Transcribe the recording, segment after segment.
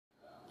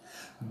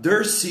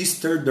Dear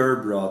sister, dear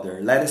brother,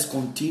 let us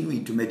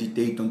continue to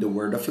meditate on the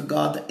Word of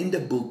God in the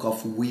book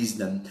of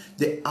wisdom.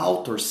 The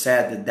author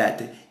said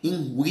that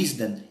in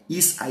wisdom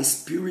is a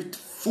spirit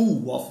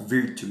full of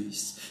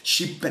virtues.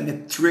 She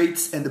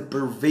penetrates and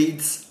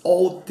pervades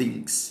all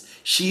things.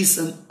 She is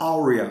an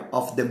aura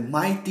of the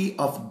mighty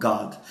of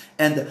God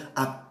and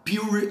a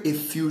pure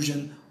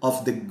effusion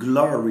of the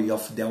glory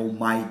of the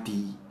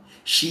Almighty.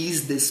 She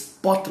is the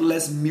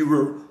spotless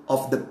mirror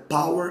of the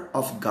power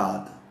of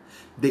God,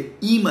 the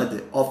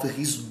image of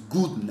His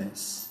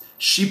goodness.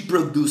 She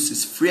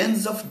produces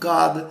friends of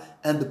God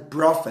and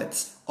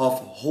prophets of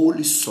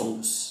holy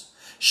souls.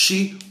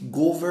 She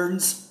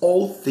governs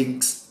all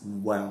things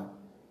well.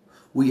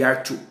 We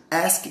are to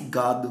ask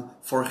God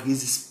for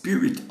His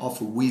spirit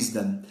of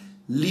wisdom,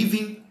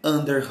 living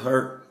under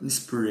her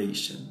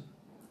inspiration.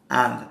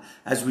 And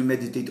as we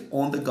meditate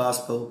on the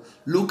gospel,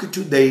 Luke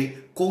today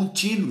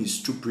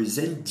continues to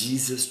present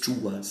Jesus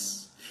to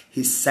us.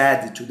 He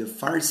said to the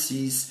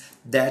Pharisees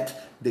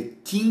that the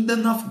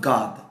kingdom of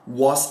God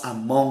was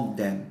among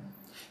them.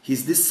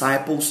 His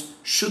disciples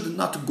should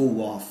not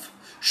go off,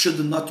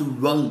 should not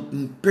run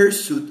in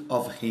pursuit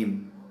of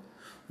him.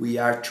 We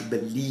are to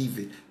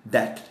believe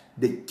that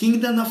the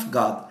kingdom of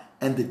God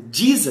and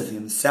Jesus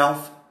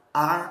himself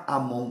are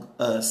among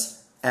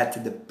us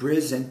at the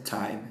present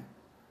time.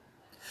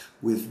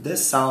 With the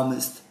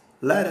psalmist,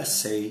 let us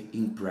say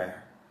in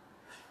prayer,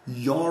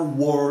 Your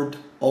word,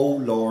 O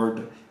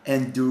Lord,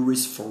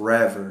 endures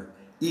forever.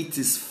 It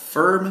is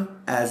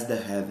firm as the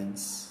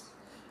heavens.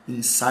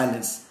 In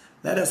silence,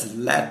 let us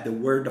let the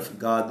word of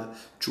God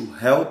to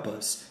help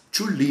us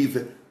to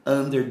live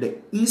under the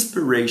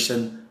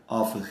inspiration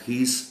of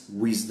His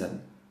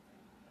wisdom.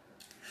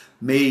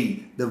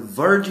 May the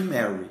Virgin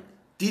Mary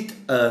teach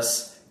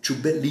us to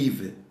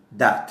believe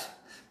that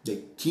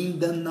the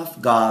kingdom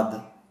of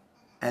God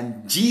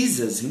and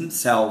Jesus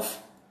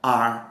himself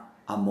are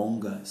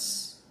among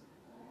us.